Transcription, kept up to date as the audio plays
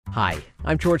Hi,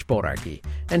 I'm George Bodarky,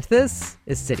 and this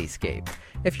is Cityscape.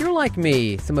 If you're like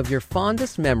me, some of your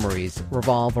fondest memories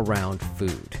revolve around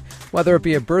food, whether it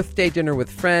be a birthday dinner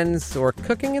with friends or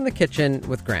cooking in the kitchen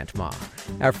with Grandma.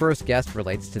 Our first guest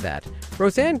relates to that.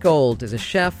 Roseanne Gold is a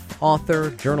chef,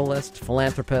 author, journalist,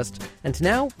 philanthropist, and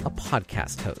now a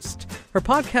podcast host. Her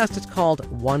podcast is called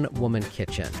One Woman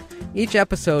Kitchen. Each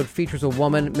episode features a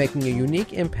woman making a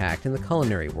unique impact in the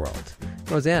culinary world.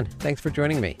 Roseanne, thanks for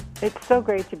joining me. It's so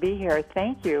great to be here.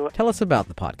 Thank you. Tell us about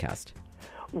the podcast.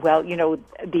 Well,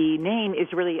 the name is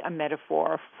really a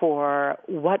metaphor for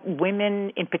what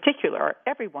women in particular,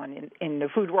 everyone in the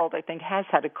food world, I think, has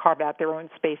had to carve out their own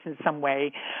space in some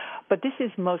way. But this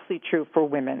is mostly true for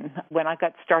women. When I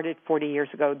got started 40 years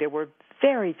ago, there were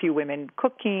very few women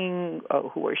cooking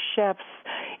who were chefs.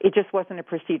 It just wasn't a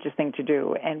prestigious thing to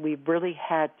do. And we really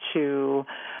had to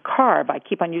carve, I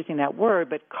keep on using that word,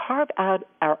 but carve out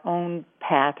our own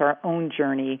path, our own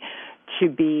journey to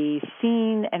be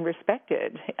seen and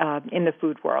respected in the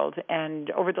food world. And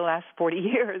over the last 40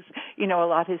 years, a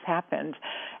lot has happened.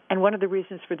 And one of the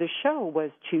reasons for the show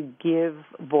was to give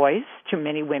voice to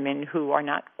many women who are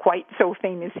not quite so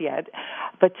famous yet,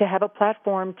 but to have a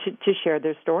platform to share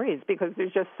their stories, because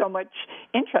there's just so much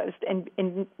interest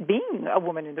in being a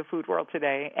woman in the food world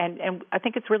today. And I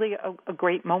think it's really a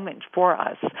great moment for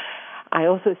us. I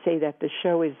also say that the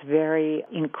show is very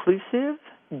inclusive,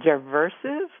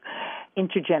 diversive,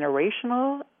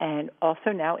 intergenerational, and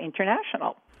also now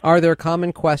international. Are there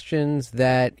common questions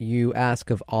that you ask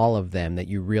of all of them that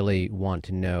you really want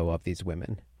to know of these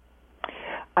women?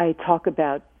 I talk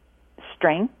about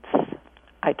strengths.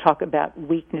 I talk about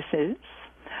weaknesses.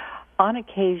 On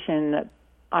occasion,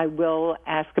 I will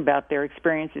ask about their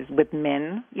experiences with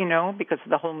men, because of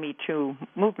the whole Me Too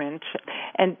movement.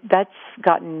 And that's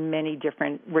gotten many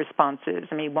different responses.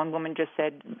 I mean, one woman just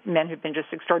said men have been just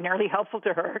extraordinarily helpful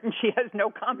to her, and she has no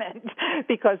comment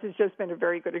because it's just been a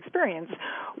very good experience.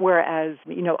 Whereas,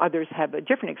 others have a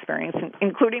different experience,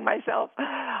 including myself.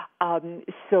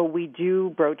 So we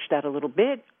do broach that a little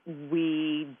bit.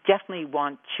 We definitely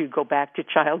want to go back to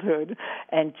childhood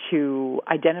and to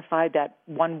identify that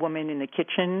one woman in the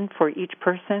kitchen for each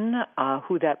person,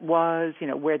 who that was,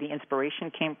 where the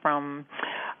inspiration came from.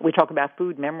 We talk about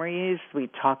food memories. We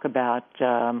talk about,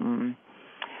 the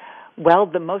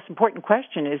most important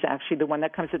question is actually the one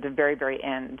that comes at the very, very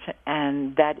end,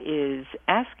 and that is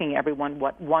asking everyone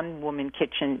what one woman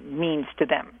kitchen means to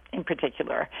them in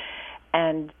particular.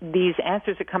 And these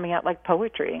answers are coming out like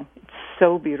poetry. It's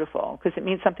so beautiful because it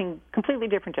means something completely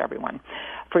different to everyone.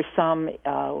 For some,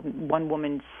 one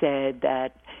woman said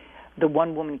that the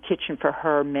one-woman kitchen for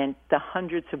her meant the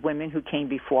hundreds of women who came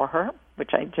before her,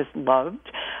 which I just loved.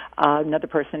 Another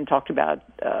person talked about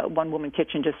one-woman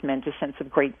kitchen just meant a sense of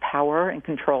great power and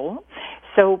control.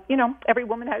 So, every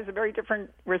woman has a very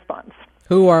different response.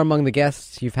 Who are among the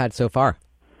guests you've had so far?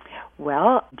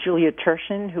 Well, Julia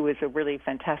Turshen, who is a really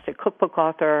fantastic cookbook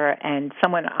author and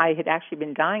someone I had actually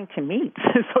been dying to meet.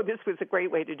 So this was a great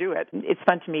way to do it. It's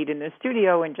fun to meet in the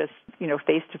studio and just,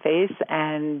 face to face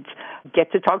and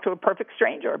get to talk to a perfect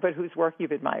stranger, but whose work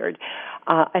you've admired.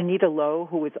 Anita Lowe,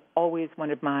 who was always one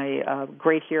of my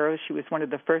great heroes. She was one of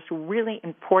the first really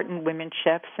important women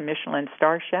chefs, a Michelin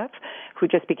star chef, who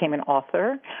just became an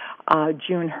author.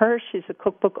 June Hirsch is a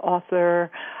cookbook author.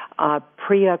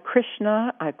 Priya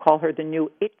Krishna, I call her the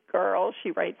new It Girl.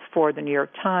 She writes for the New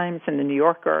York Times and the New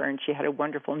Yorker, and she had a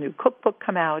wonderful new cookbook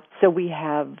come out. So we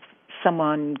have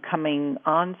someone coming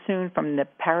on soon from the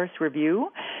Paris Review,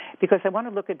 because I want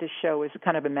to look at this show as a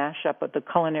kind of a mashup of the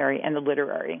culinary and the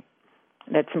literary.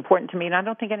 That's important to me, and I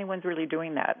don't think anyone's really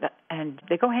doing that. And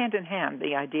they go hand in hand,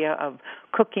 the idea of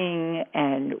cooking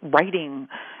and writing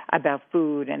about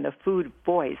food, and the food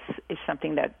voice is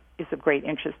something that is of great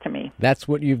interest to me. That's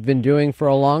what you've been doing for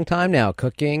a long time now,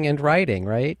 cooking and writing,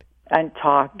 right? And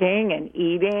talking and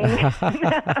eating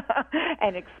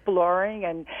and exploring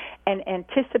and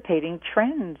anticipating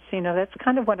trends. That's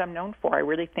kind of what I'm known for. I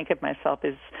really think of myself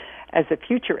as a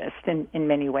futurist in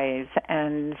many ways.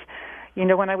 And,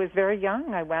 when I was very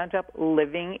young, I wound up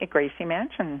living at Gracie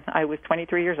Mansion. I was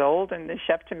 23 years old and the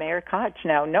chef to Mayor Koch.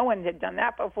 Now, no one had done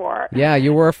that before. Yeah,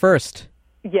 you were a first.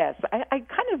 Yes, I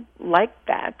kind of like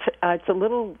that. It's a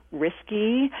little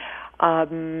risky.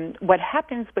 What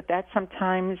happens with that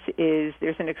sometimes is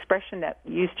there's an expression that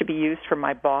used to be used for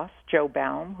my boss, Joe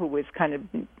Baum, who was kind of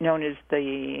known as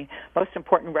the most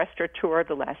important restaurateur of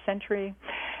the last century.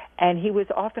 And he was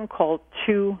often called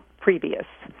too previous,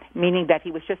 meaning that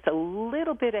he was just a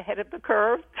little bit ahead of the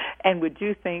curve and would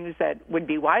do things that would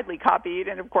be widely copied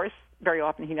and, of course, very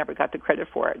often he never got the credit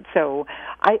for it. So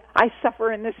I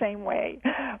suffer in the same way.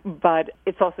 But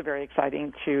it's also very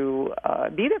exciting to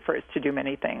be the first to do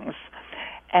many things.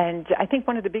 And I think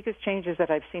one of the biggest changes that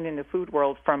I've seen in the food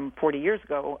world from 40 years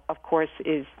ago, of course,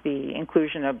 is the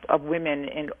inclusion of women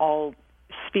in all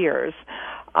spheres.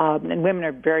 And women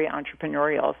are very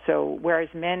entrepreneurial. So whereas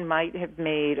men might have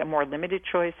made a more limited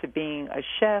choice of being a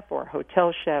chef or a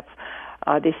hotel chef,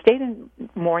 they stayed in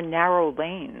more narrow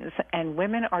lanes. And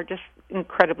women are just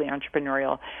incredibly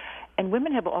entrepreneurial. And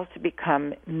women have also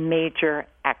become major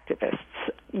activists,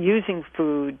 using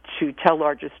food to tell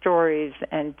larger stories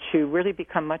and to really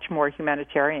become much more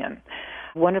humanitarian.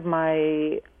 One of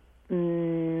my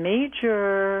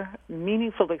major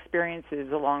meaningful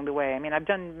experiences along the way, I mean, I've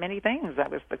done many things. I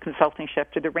was the consulting chef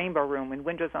to the Rainbow Room and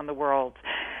Windows on the World,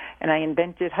 and I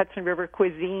invented Hudson River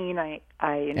cuisine. I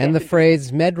and the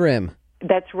phrase Medrim.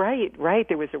 That's right.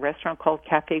 There was a restaurant called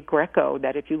Cafe Greco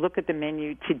that if you look at the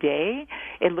menu today,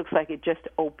 it looks like it just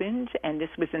opened, and this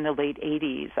was in the late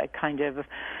 80s. I kind of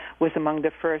was among the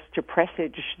first to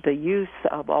presage the use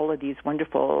of all of these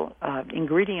wonderful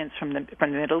ingredients from the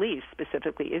Middle East,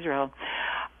 specifically Israel.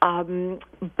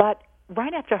 But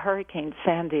right after Hurricane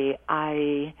Sandy,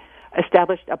 I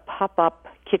established a pop-up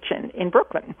kitchen in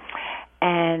Brooklyn,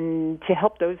 and to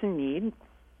help those in need.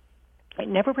 It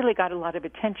never really got a lot of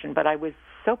attention, but I was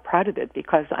so proud of it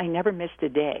because I never missed a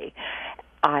day.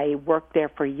 I worked there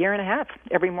for a year and a half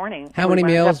every morning. How many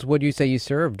meals would you say you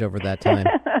served over that time?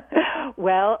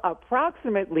 Well,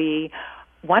 approximately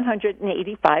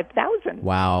 185,000.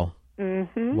 Wow.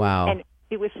 Mm-hmm. Wow. And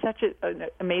it was such an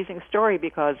amazing story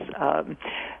because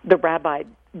the rabbi,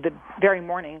 the very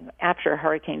morning after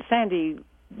Hurricane Sandy,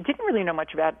 didn't really know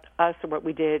much about us or what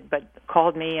we did, but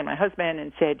called me and my husband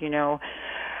and said,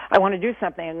 I want to do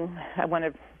something. I want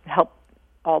to help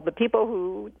all the people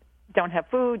who don't have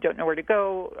food, don't know where to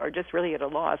go, are just really at a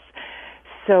loss.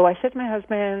 So I said to my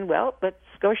husband, well, let's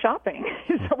go shopping.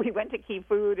 So we went to Key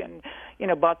Food and,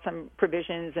 bought some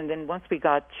provisions. And then once we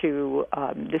got to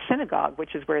the synagogue,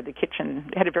 which is where the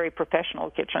kitchen, had a very professional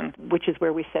kitchen, which is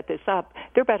where we set this up,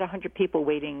 there were about 100 people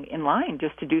waiting in line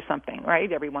just to do something,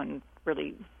 right? Everyone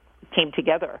really came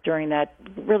together during that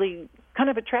really kind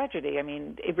of a tragedy. I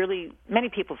mean, many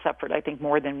people suffered, I think,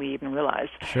 more than we even realized.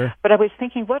 Sure. But I was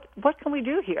thinking, what can we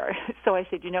do here? So I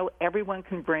said, everyone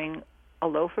can bring a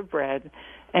loaf of bread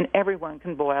and everyone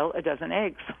can boil a dozen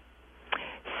eggs.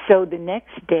 So the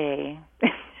next day,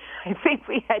 I think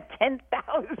we had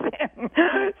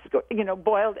 10,000,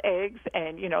 boiled eggs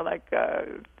and,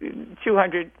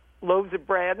 200 loaves of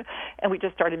bread, and we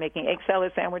just started making egg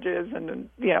salad sandwiches, and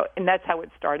that's how it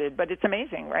started. But it's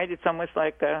amazing, right? It's almost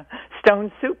like a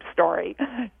stone soup story,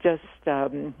 just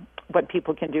what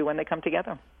people can do when they come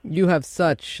together. You have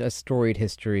such a storied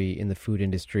history in the food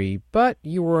industry, but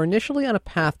you were initially on a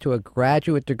path to a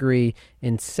graduate degree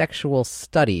in sexual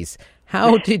studies.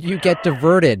 How did you get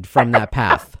diverted from that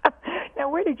path? Now,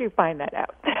 where did you find that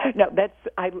out? No,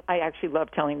 I actually love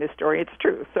telling this story. It's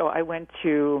true. So I went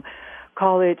to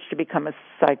college to become a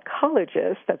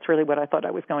psychologist. That's really what I thought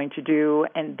I was going to do.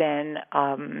 And then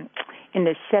in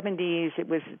the 70s, it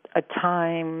was a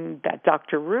time that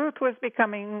Dr. Ruth was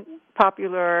becoming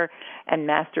popular, and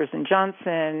Masters and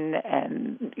Johnson,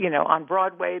 and, on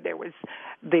Broadway, there was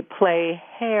the play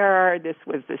Hair. This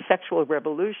was the sexual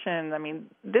revolution. I mean,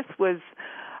 this was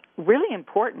really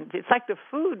important. It's like the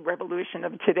food revolution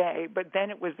of today, but then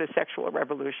it was the sexual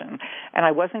revolution. And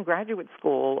I was in graduate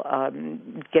school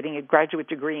getting a graduate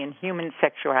degree in human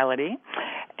sexuality.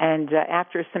 And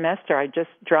after a semester, I just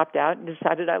dropped out and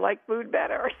decided I liked food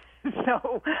better.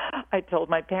 So I told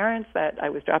my parents that I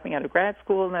was dropping out of grad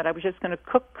school and that I was just going to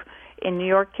cook in New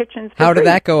York kitchens. How did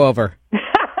that go over?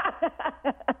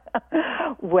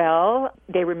 Well,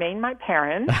 they remained my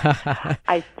parents.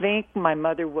 I think my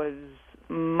mother was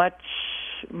much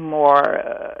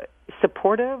more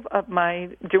supportive of my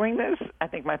doing this. I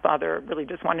think my father really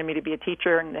just wanted me to be a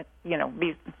teacher and,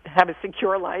 have a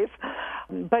secure life.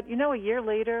 But, a year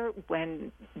later,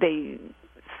 when they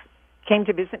came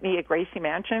to visit me at Gracie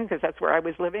Mansion, because that's where I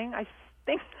was living, I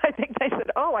think they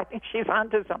said, I think she's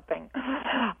onto something.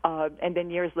 And then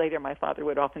years later, my father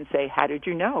would often say, how did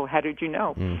you know? How did you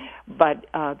know? But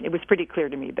it was pretty clear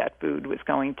to me that food was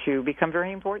going to become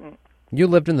very important. You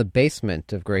lived in the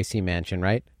basement of Gracie Mansion,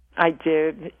 right? I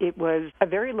did. It was a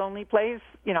very lonely place.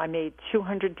 I made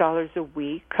 $200 a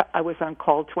week. I was on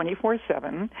call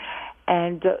 24/7.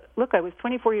 And look, I was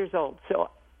 24 years old, so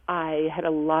I had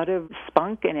a lot of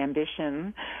spunk and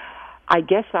ambition. I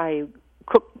guess I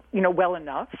cooked, well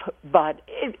enough, but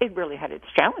it really had its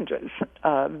challenges.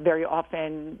 Very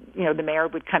often, the mayor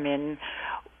would come in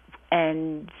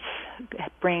and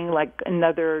bring like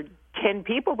another 10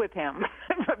 people with him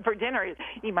for dinner.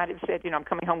 He might have said, I'm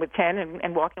coming home with 10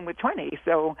 and walking with 20.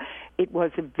 So it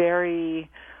was a very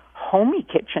homey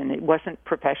kitchen. It wasn't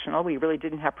professional. We really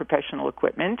didn't have professional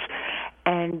equipment.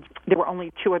 And there were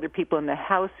only 2 other people in the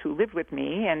house who lived with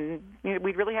me, and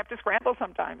we'd really have to scramble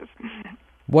sometimes.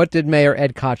 What did Mayor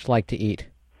Ed Koch like to eat?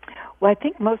 Well, I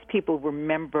think most people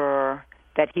remember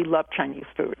that he loved Chinese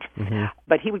food,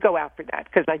 but he would go out for that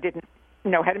because I didn't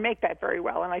know how to make that very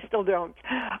well, and I still don't.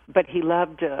 But he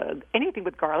loved anything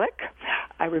with garlic.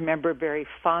 I remember very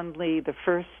fondly the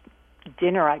first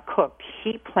dinner I cooked.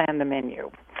 He planned the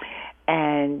menu,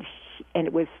 and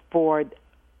it was for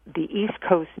the East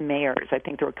Coast mayors. I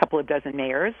think there were a couple of dozen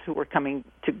mayors who were coming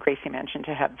to Gracie Mansion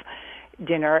to have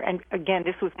dinner. And again,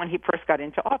 this was when he first got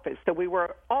into office, so we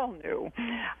were all new.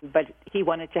 But he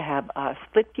wanted to have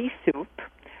split pea soup,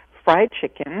 fried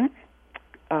chicken,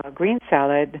 green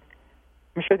salad.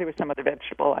 I'm sure there was some other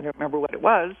vegetable. I don't remember what it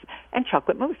was, and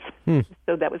chocolate mousse.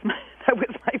 So that was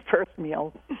my first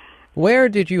meal. Where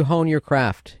did you hone your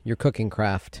craft, your cooking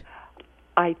craft?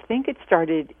 I think it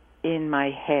started in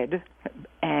my head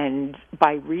and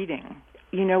by reading.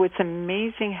 It's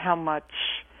amazing how much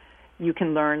you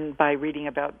can learn by reading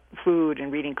about food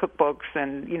and reading cookbooks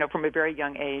and, from a very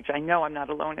young age. I know I'm not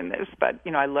alone in this, but,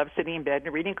 I love sitting in bed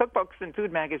and reading cookbooks and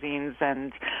food magazines,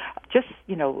 and just,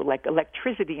 like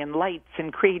electricity and lights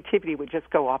and creativity would just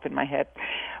go off in my head.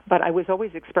 But I was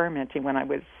always experimenting when I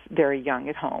was very young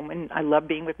at home, and I loved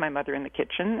being with my mother in the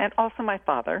kitchen and also my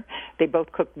father. They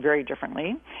both cooked very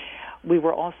differently. We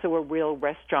were also a real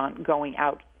restaurant going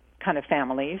out kind of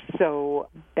family, so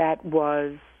that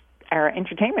was our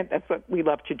entertainment. That's what we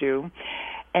love to do.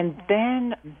 And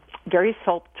then very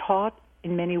self-taught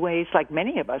in many ways, like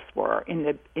many of us were in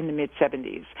the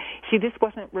mid-'70s. See, this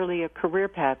wasn't really a career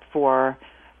path for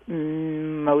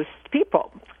most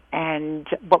people. And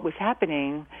what was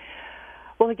happening,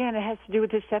 well, again, it has to do with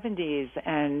the 70s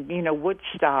and,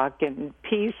 Woodstock and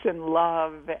peace and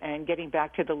love and getting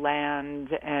back to the land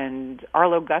and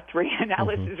Arlo Guthrie and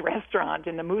Alice's Restaurant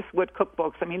and the Moosewood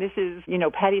cookbooks. I mean, this is,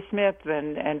 Patti Smith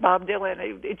and Bob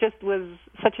Dylan. It just was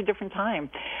such a different time.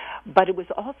 But it was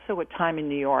also a time in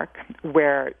New York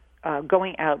where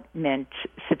going out meant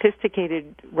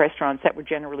sophisticated restaurants that were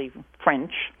generally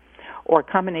French or a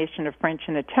combination of French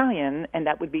and Italian, and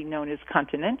that would be known as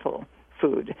continental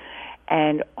food.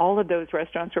 And all of those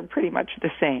restaurants were pretty much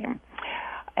the same.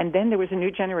 And then there was a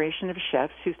new generation of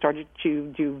chefs who started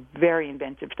to do very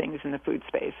inventive things in the food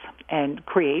space and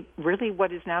create really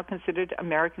what is now considered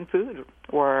American food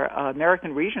or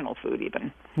American regional food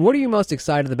even. What are you most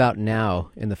excited about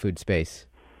now in the food space?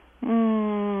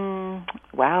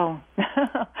 Wow.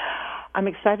 I'm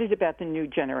excited about the new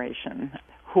generation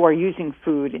who are using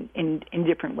food in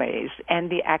different ways, and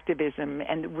the activism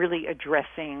and really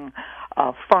addressing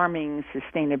farming,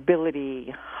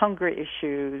 sustainability, hunger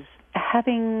issues,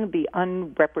 having the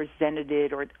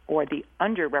unrepresented or the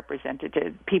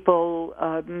underrepresented people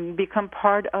become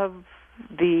part of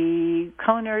the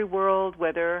culinary world,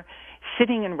 whether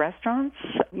sitting in restaurants.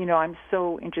 I'm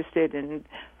so interested in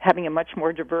having a much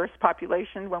more diverse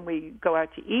population when we go out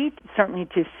to eat. Certainly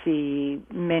to see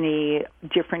many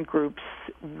different groups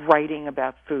writing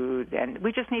about food, and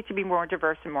we just need to be more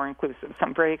diverse and more inclusive. So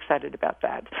I'm very excited about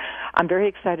that. I'm very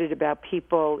excited about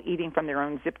people eating from their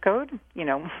own zip code,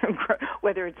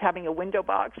 whether it's having a window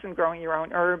box and growing your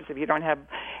own herbs if you don't have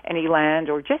any land,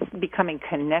 or just becoming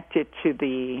connected to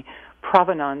the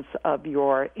provenance of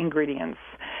your ingredients,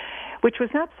 which was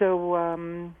not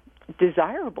so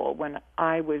desirable when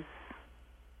I was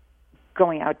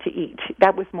going out to eat.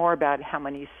 That was more about how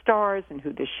many stars and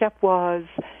who the chef was,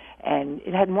 and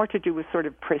it had more to do with sort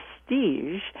of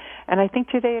prestige. And I think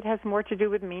today it has more to do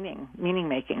with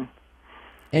meaning-making.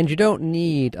 And you don't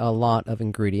need a lot of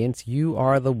ingredients. You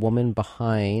are the woman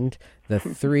behind the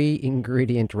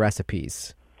 3-ingredient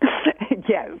recipes.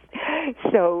 Yes.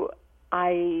 So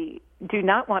I do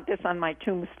not want this on my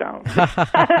tombstone. This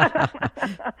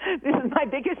is my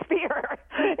biggest fear.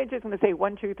 It's just going to say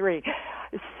 1, 2, 3.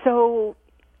 So,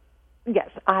 yes,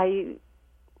 I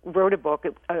wrote a book.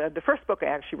 The first book I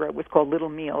actually wrote was called Little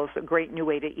Meals, A Great New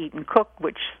Way to Eat and Cook,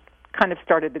 which kind of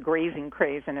started the grazing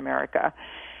craze in America.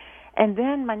 And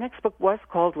then my next book was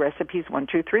called Recipes 1,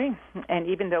 2, 3. And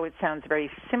even though it sounds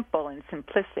very simple and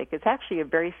simplistic, it's actually a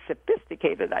very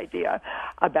sophisticated idea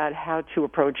about how to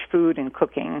approach food and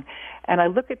cooking. And I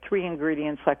look at 3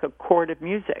 ingredients like a chord of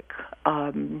music.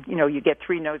 You get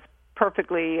 3 notes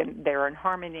perfectly, and they're in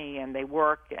harmony, and they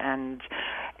work. And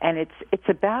it's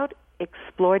about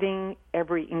exploiting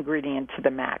every ingredient to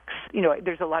the max.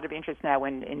 There's a lot of interest now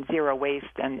in zero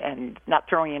waste and not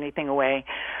throwing anything away.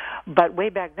 But way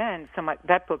back then,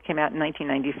 that book came out in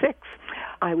 1996.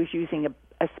 I was using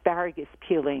asparagus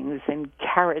peelings and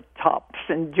carrot tops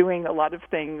and doing a lot of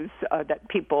things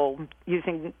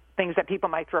using things that people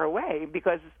might throw away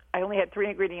because I only had 3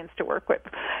 ingredients to work with.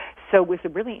 So it was a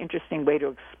really interesting way to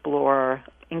explore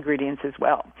ingredients as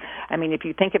well. I mean, if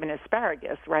you think of an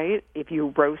asparagus, right, if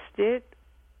you roast it,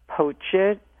 poach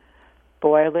it,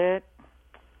 boil it,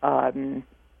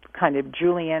 kind of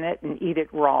julienne it and eat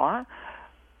it raw,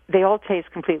 they all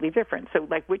taste completely different. So,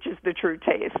 which is the true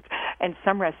taste? And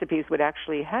some recipes would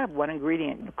actually have one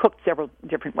ingredient cooked several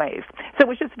different ways. So it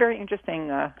was just a very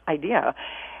interesting idea.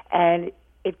 And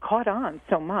it caught on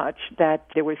so much that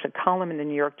there was a column in the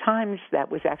New York Times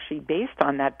that was actually based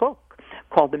on that book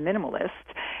called The Minimalist.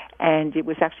 And it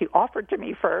was actually offered to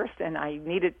me first, and I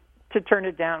needed to turn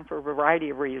it down for a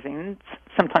variety of reasons.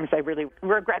 Sometimes I really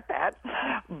regret that.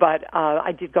 But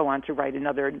I did go on to write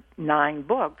another 9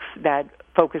 books that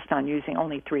focused on using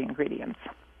only 3 ingredients.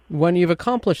 When you've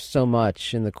accomplished so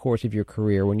much in the course of your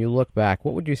career, when you look back,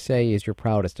 what would you say is your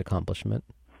proudest accomplishment?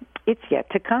 It's yet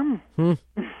to come.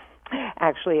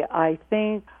 Actually, I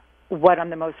think what I'm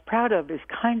the most proud of is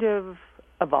kind of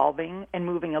evolving and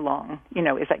moving along,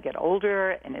 as I get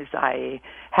older and as I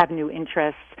have new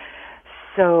interests.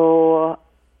 So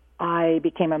I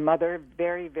became a mother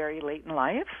very, very late in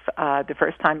life. The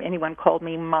first time anyone called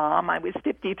me Mom, I was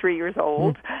 53 years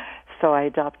old. So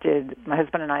my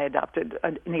husband and I adopted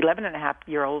an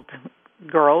 11-and-a-half-year-old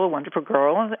girl, a wonderful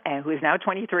girl, who is now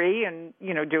 23 and,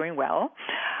 doing well.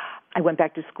 I went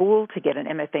back to school to get an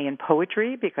MFA in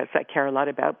poetry because I care a lot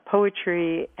about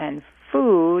poetry and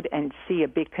food and see a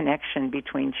big connection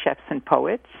between chefs and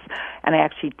poets. And I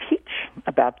actually teach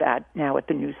about that now at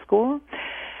the new school.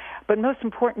 But most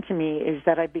important to me is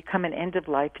that I've become an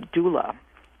end-of-life doula,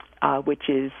 which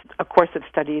is a course of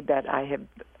study that I have,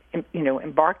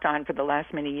 embarked on for the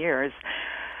last many years,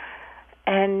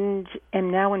 and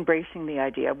am now embracing the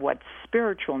idea of what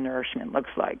spiritual nourishment looks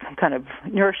like, kind of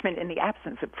nourishment in the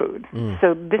absence of food.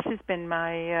 So this has been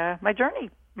my journey,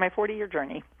 my 40-year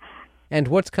journey. And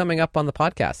what's coming up on the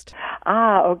podcast?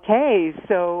 Okay.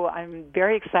 So I'm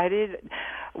very excited.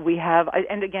 We have,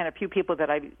 and again, a few people that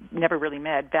I've never really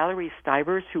met. Valerie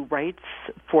Stivers, who writes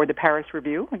for the Paris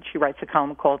Review, and she writes a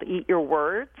column called Eat Your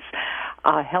Words.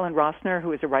 Helen Rossner,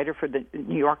 who is a writer for the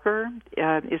New Yorker,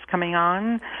 is coming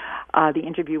on. The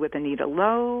interview with Anita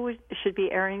Lowe should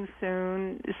be airing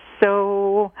soon.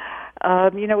 So,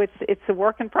 it's a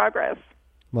work in progress.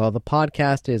 Well, the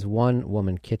podcast is One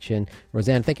Woman Kitchen.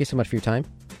 Roseanne, thank you so much for your time.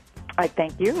 I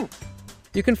thank you.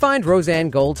 You can find Roseanne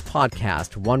Gold's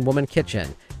podcast, One Woman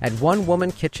Kitchen, at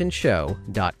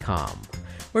onewomankitchenshow.com.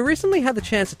 We recently had the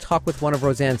chance to talk with one of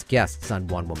Roseanne's guests on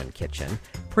One Woman Kitchen,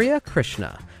 Priya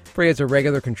Krishna. Priya is a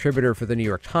regular contributor for the New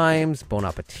York Times, Bon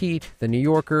Appetit, The New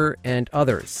Yorker, and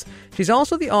others. She's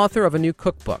also the author of a new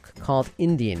cookbook called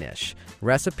Indianish,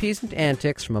 Recipes and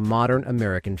Antics from a Modern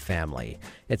American Family.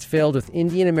 It's filled with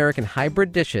Indian-American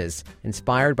hybrid dishes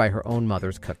inspired by her own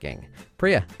mother's cooking.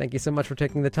 Priya, thank you so much for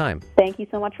taking the time. Thank you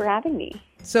so much for having me.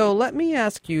 So let me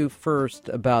ask you first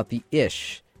about the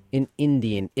ish in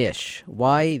Indian-ish.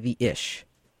 Why the ish?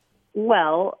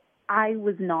 Well, I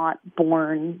was not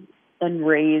born and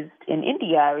raised in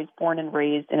India. I was born and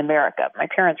raised in America. My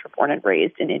parents were born and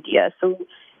raised in India. So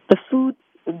the food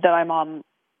that my mom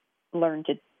learned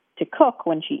to cook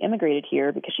when she immigrated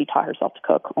here, because she taught herself to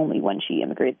cook only when she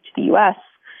immigrated to the U.S.,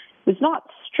 was not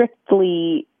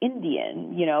strictly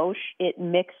Indian. It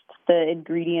mixed the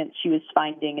ingredients she was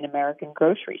finding in American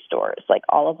grocery stores, like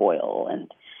olive oil and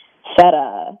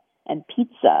feta and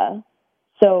pizza.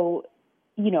 So,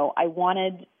 I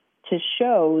wanted to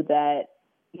show that,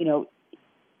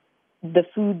 the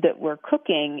food that we're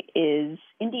cooking is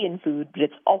Indian food, but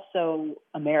it's also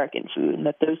American food, and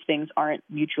that those things aren't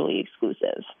mutually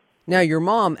exclusive. Now, your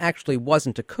mom actually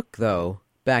wasn't a cook, though,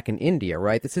 back in India,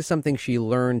 right? This is something she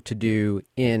learned to do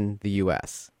in the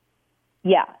U.S.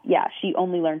 Yeah. She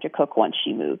only learned to cook once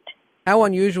she moved. How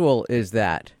unusual is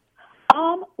that?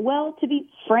 Well, to be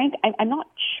frank, I'm not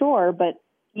sure, but,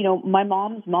 my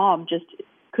mom's mom just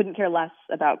couldn't care less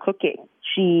about cooking.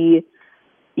 She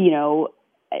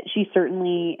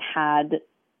certainly had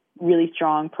really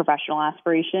strong professional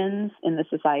aspirations in the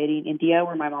society in India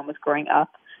where my mom was growing up.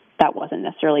 That wasn't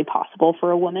necessarily possible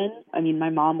for a woman. I mean, my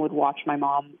mom would watch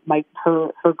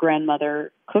her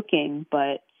grandmother cooking,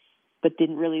 but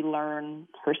didn't really learn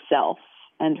herself.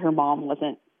 And her mom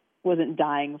wasn't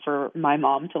dying for my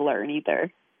mom to learn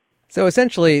either. So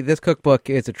essentially, this cookbook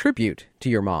is a tribute to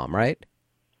your mom, right?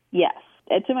 Yes.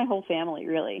 to my whole family,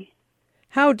 really.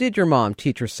 How did your mom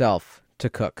teach herself to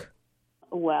cook?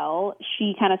 Well,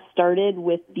 she kind of started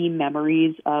with the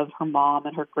memories of her mom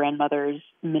and her grandmother's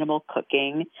minimal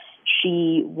cooking.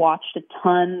 She watched a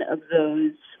ton of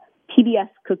those PBS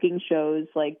cooking shows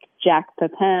like Jack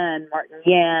Pepin, Martin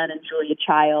Yan, and Julia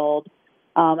Child.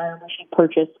 I remember she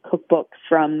purchased cookbooks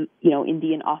from,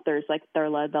 Indian authors like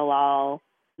Tarla Dalal,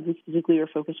 who specifically were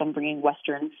focused on bringing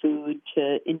Western food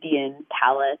to Indian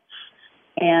palates.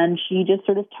 And she just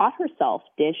sort of taught herself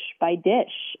dish by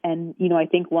dish. And, I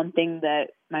think one thing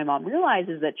that my mom realized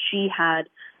is that she had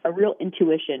a real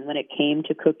intuition when it came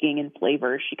to cooking and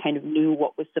flavor. She kind of knew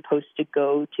what was supposed to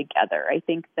go together. I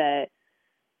think that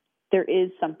there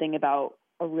is something about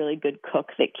a really good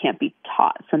cook that can't be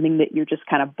taught, something that you're just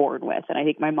kind of born with. And I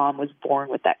think my mom was born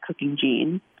with that cooking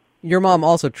gene. Your mom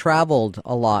also traveled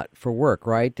a lot for work,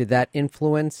 right? Did that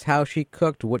influence how she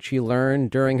cooked, what she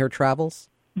learned during her travels?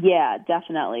 Yeah,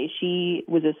 definitely. She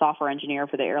was a software engineer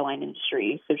for the airline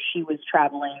industry. So she was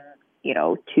traveling,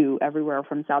 to everywhere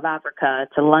from South Africa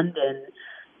to London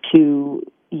to,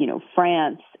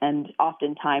 France. And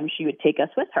oftentimes she would take us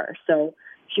with her. So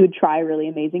she would try a really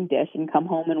amazing dish and come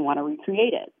home and want to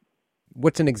recreate it.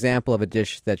 What's an example of a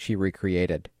dish that she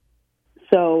recreated?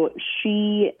 So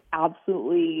she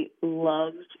absolutely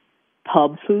loved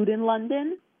pub food in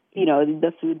London.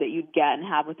 The food that you'd get and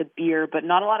have with a beer, but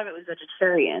not a lot of it was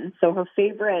vegetarian. So her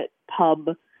favorite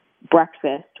pub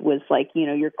breakfast was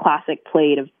your classic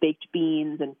plate of baked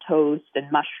beans and toast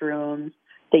and mushrooms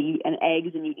and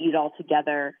eggs, and you'd eat it all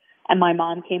together. And my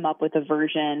mom came up with a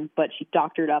version, but she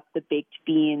doctored up the baked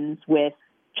beans with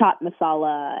chaat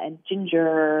masala and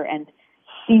ginger and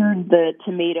seared the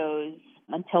tomatoes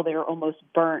until they were almost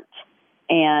burnt.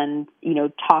 And,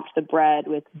 topped the bread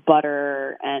with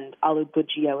butter and aloo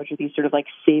bhujia, which are these sort of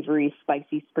savory,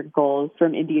 spicy sprinkles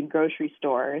from Indian grocery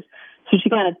stores. So she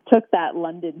kind of took that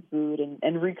London food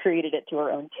and recreated it to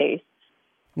her own taste.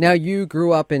 Now, you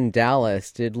grew up in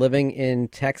Dallas. Did living in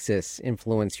Texas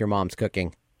influence your mom's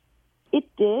cooking? It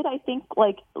did. I think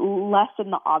less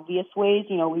in the obvious ways.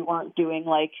 We weren't doing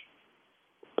like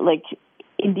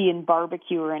Indian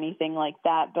barbecue or anything like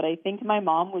that. But I think my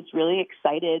mom was really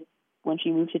excited when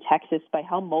she moved to Texas by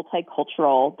how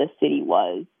multicultural the city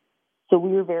was. So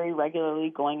we were very regularly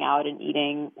going out and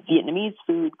eating Vietnamese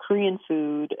food, Korean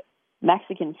food,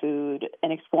 Mexican food,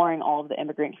 and exploring all of the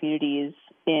immigrant communities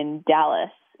in Dallas.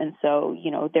 And so,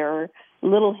 there are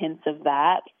little hints of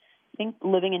that. I think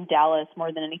living in Dallas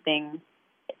more than anything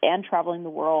and traveling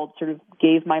the world sort of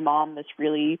gave my mom this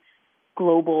really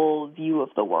global view of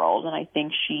the world. And I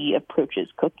think she approaches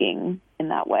cooking in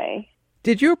that way.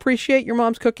 Did you appreciate your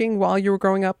mom's cooking while you were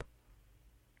growing up?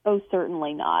 Oh,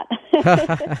 certainly not.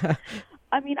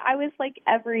 I mean, I was like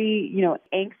every,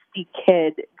 angsty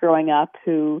kid growing up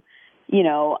who,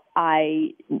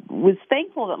 I was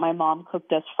thankful that my mom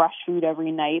cooked us fresh food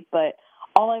every night, but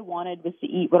all I wanted was to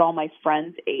eat what all my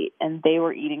friends ate, and they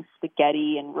were eating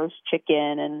spaghetti and roast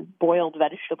chicken and boiled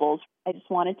vegetables. I just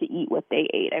wanted to eat what they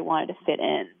ate. I wanted to fit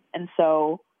in. And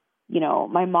so,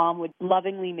 my mom would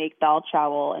lovingly make dal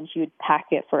chawal, and she would pack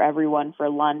it for everyone for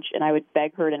lunch, and I would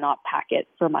beg her to not pack it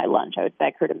for my lunch. I would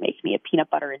beg her to make me a peanut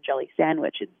butter and jelly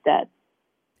sandwich instead.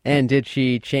 And did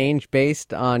she change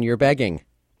based on your begging?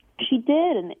 She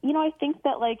did. And, I think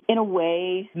that, in a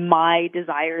way, my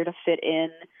desire to fit in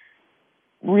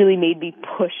really made me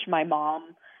push my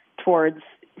mom towards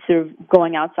sort of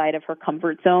going outside of her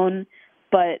comfort zone.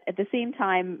 But at the same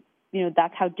time,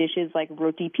 that's how dishes like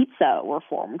roti pizza were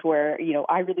formed, where,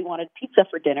 I really wanted pizza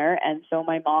for dinner. And so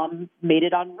my mom made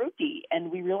it on roti,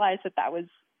 and we realized that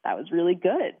was really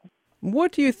good.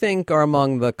 What do you think are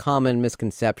among the common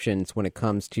misconceptions when it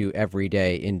comes to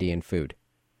everyday Indian food?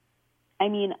 I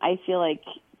mean, I feel like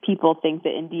people think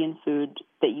that Indian food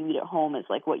that you eat at home is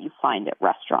like what you find at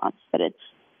restaurants, that it's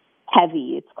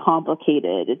heavy, it's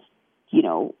complicated, it's,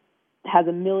 has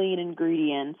a million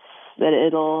ingredients, that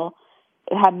it'll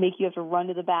make you have to run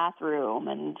to the bathroom,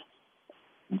 and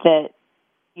that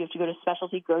you have to go to a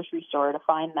specialty grocery store to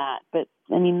find that. But,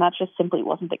 I mean, that just simply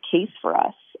wasn't the case for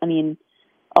us. I mean,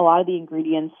 a lot of the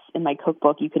ingredients in my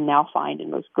cookbook you can now find in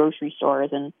most grocery stores,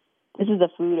 and this is the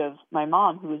food of my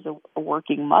mom, who is a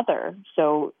working mother.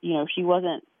 So, she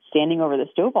wasn't standing over the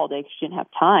stove all day because she didn't have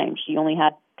time. She only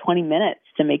had 20 minutes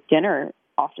to make dinner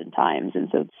oftentimes. And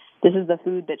so this is the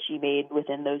food that she made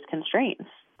within those constraints.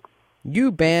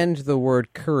 You banned the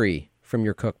word curry from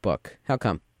your cookbook. How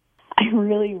come? I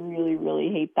really, really, really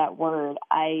hate that word.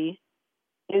 It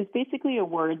was basically a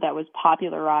word that was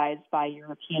popularized by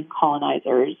European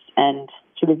colonizers and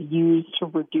sort of used to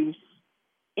reduce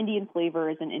Indian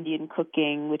flavors and Indian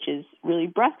cooking, which is really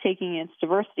breathtaking in its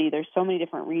diversity. There's so many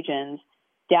different regions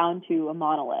down to a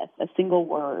monolith, a single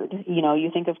word.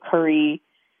 You think of curry,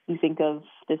 you think of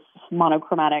this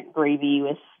monochromatic gravy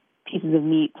with pieces of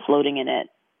meat floating in it.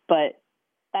 But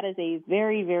that is a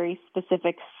very, very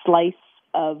specific slice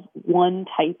of one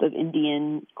type of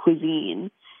Indian cuisine.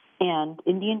 And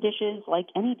Indian dishes, like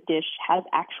any dish, have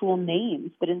actual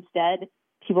names, but instead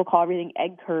people call everything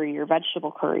egg curry or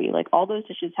vegetable curry. Like, all those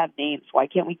dishes have names. Why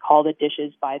can't we call the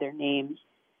dishes by their names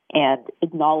and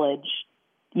acknowledge,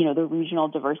 the regional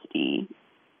diversity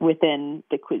within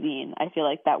the cuisine? I feel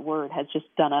like that word has just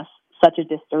done us such a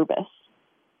disservice.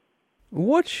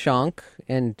 What's shank,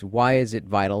 and why is it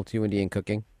vital to Indian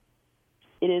cooking?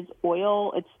 It is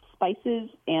oil, it's spices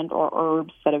and or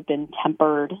herbs that have been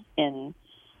tempered in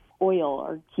oil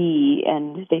or ghee,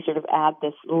 and they sort of add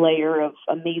this layer of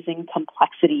amazing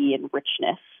complexity and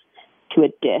richness to a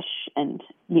dish. And,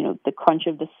 the crunch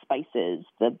of the spices,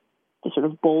 the sort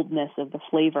of boldness of the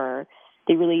flavor,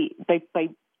 they really, by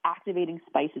activating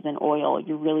spices and oil,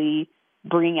 you're really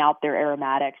bringing out their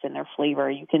aromatics and their flavor.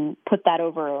 You can put that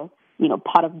over a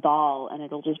pot of dal and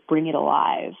it'll just bring it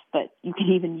alive. But you can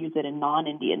even use it in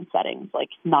non-Indian settings like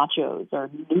nachos or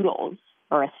noodles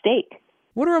or a steak.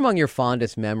 What are among your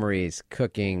fondest memories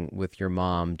cooking with your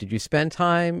mom? Did you spend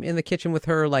time in the kitchen with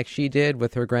her like she did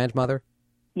with her grandmother?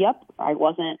 Yep. I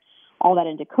wasn't all that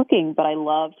into cooking, but I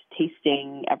loved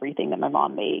tasting everything that my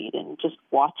mom made and just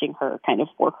watching her kind of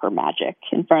work her magic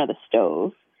in front of the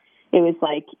stove. It was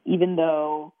like, even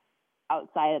though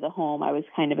outside of the home I was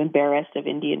kind of embarrassed of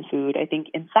Indian food, I think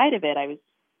inside of it I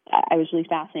was really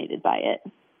fascinated by it.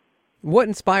 What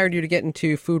inspired you to get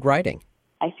into food writing?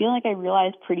 I feel like I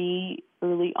realized pretty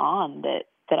early on that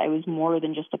I was more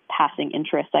than just a passing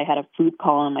interest. I had a food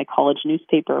column in my college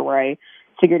newspaper where I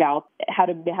figured out how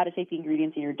to take the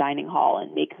ingredients in your dining hall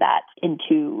and make that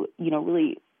into,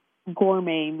 really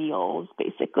gourmet meals,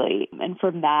 basically. And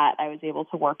from that, I was able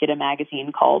to work at a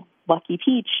magazine called Lucky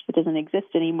Peach that doesn't exist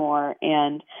anymore.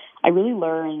 And I really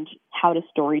learned how to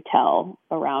storytell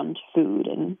around food.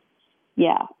 And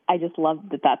yeah, I just love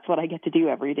that that's what I get to do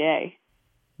every day.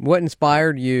 What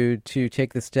inspired you to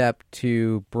take the step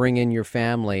to bring in your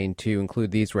family and to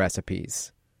include these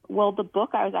recipes? Well, the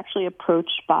book, I was actually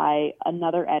approached by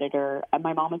another editor.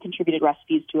 My mom had contributed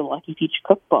recipes to a Lucky Peach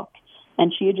cookbook,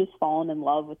 and she had just fallen in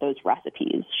love with those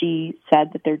recipes. She said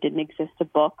that there didn't exist a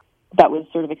book that was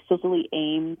sort of explicitly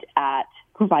aimed at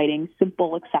providing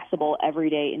simple, accessible,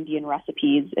 everyday Indian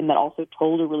recipes, and that also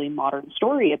told a really modern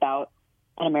story about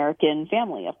an American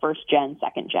family, a first-gen,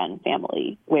 second-gen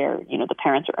family, where, the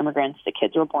parents are immigrants, the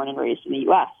kids were born and raised in the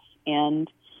U.S., and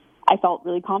I felt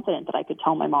really confident that I could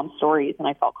tell my mom's stories, and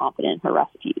I felt confident in her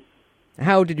recipes.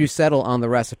 How did you settle on the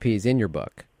recipes in your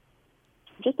book?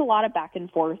 Just a lot of back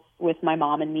and forth with my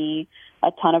mom and me,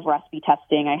 a ton of recipe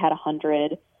testing. I had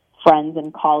 100 friends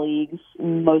and colleagues,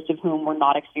 most of whom were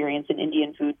not experienced in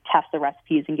Indian food, test the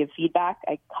recipes and give feedback.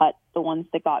 I cut the ones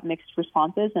that got mixed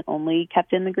responses and only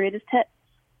kept in the greatest hits.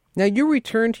 Now, you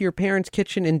returned to your parents'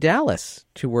 kitchen in Dallas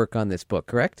to work on this book,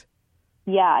 correct?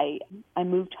 Yeah, I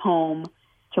moved home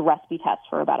to recipe test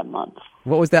for about a month.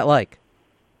 What was that like?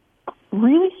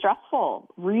 Really stressful.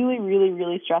 Really, really,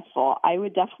 really stressful. I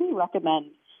would definitely recommend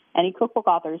any cookbook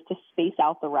authors to space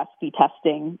out the recipe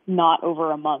testing, not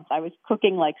over a month. I was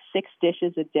cooking like 6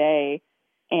 dishes a day,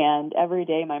 and every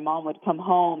day my mom would come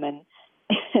home and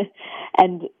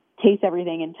and taste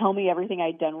everything and tell me everything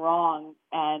I'd done wrong.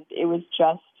 And it was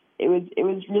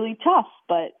really tough.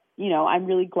 But, I'm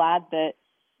really glad that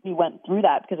we went through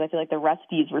that, because I feel like the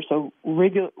recipes were so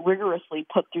rigorously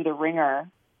put through the ringer.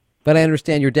 But I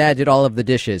understand your dad did all of the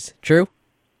dishes, true?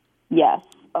 Yes.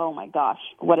 Oh my gosh,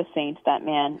 what a saint, that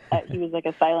man. He was like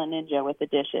a silent ninja with the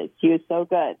dishes. He was so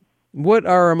good. What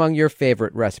are among your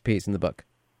favorite recipes in the book?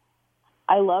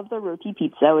 I love the roti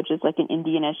pizza, which is like an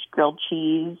Indianish grilled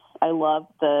cheese. I love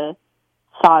the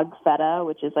saag feta,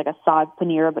 which is like a saag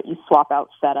paneer, but you swap out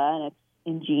feta, and it's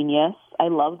ingenious. I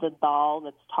love the dal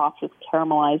that's topped with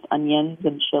caramelized onions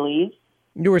and chilies.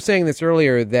 You were saying this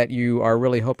earlier, that you are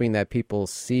really hoping that people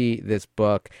see this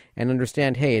book and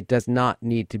understand, hey, it does not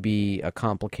need to be a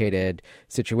complicated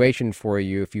situation for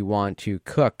you if you want to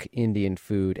cook Indian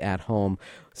food at home.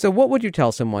 So what would you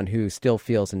tell someone who still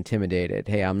feels intimidated?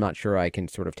 Hey, I'm not sure I can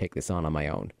sort of take this on my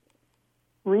own.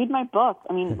 Read my book.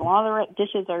 I mean, a lot of the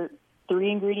dishes are 3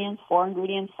 ingredients, 4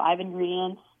 ingredients, 5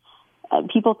 ingredients.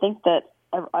 People think that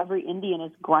every Indian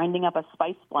is grinding up a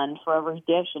spice blend for every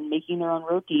dish and making their own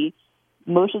roti.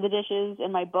 Most of the dishes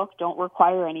in my book don't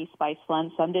require any spice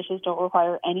blend. Some dishes don't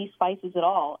require any spices at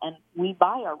all. And we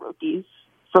buy our rotis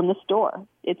from the store.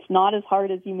 It's not as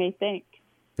hard as you may think.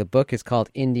 The book is called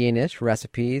Indianish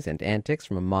Recipes and Antics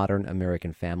from a Modern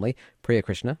American Family. Priya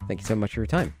Krishna, thank you so much for your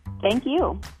time. Thank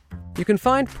you. You can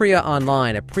find Priya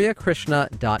online at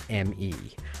priyakrishna.me.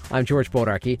 I'm George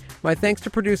Bodarky. My thanks to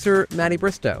producer Maddie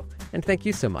Bristow, and thank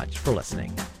you so much for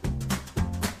listening.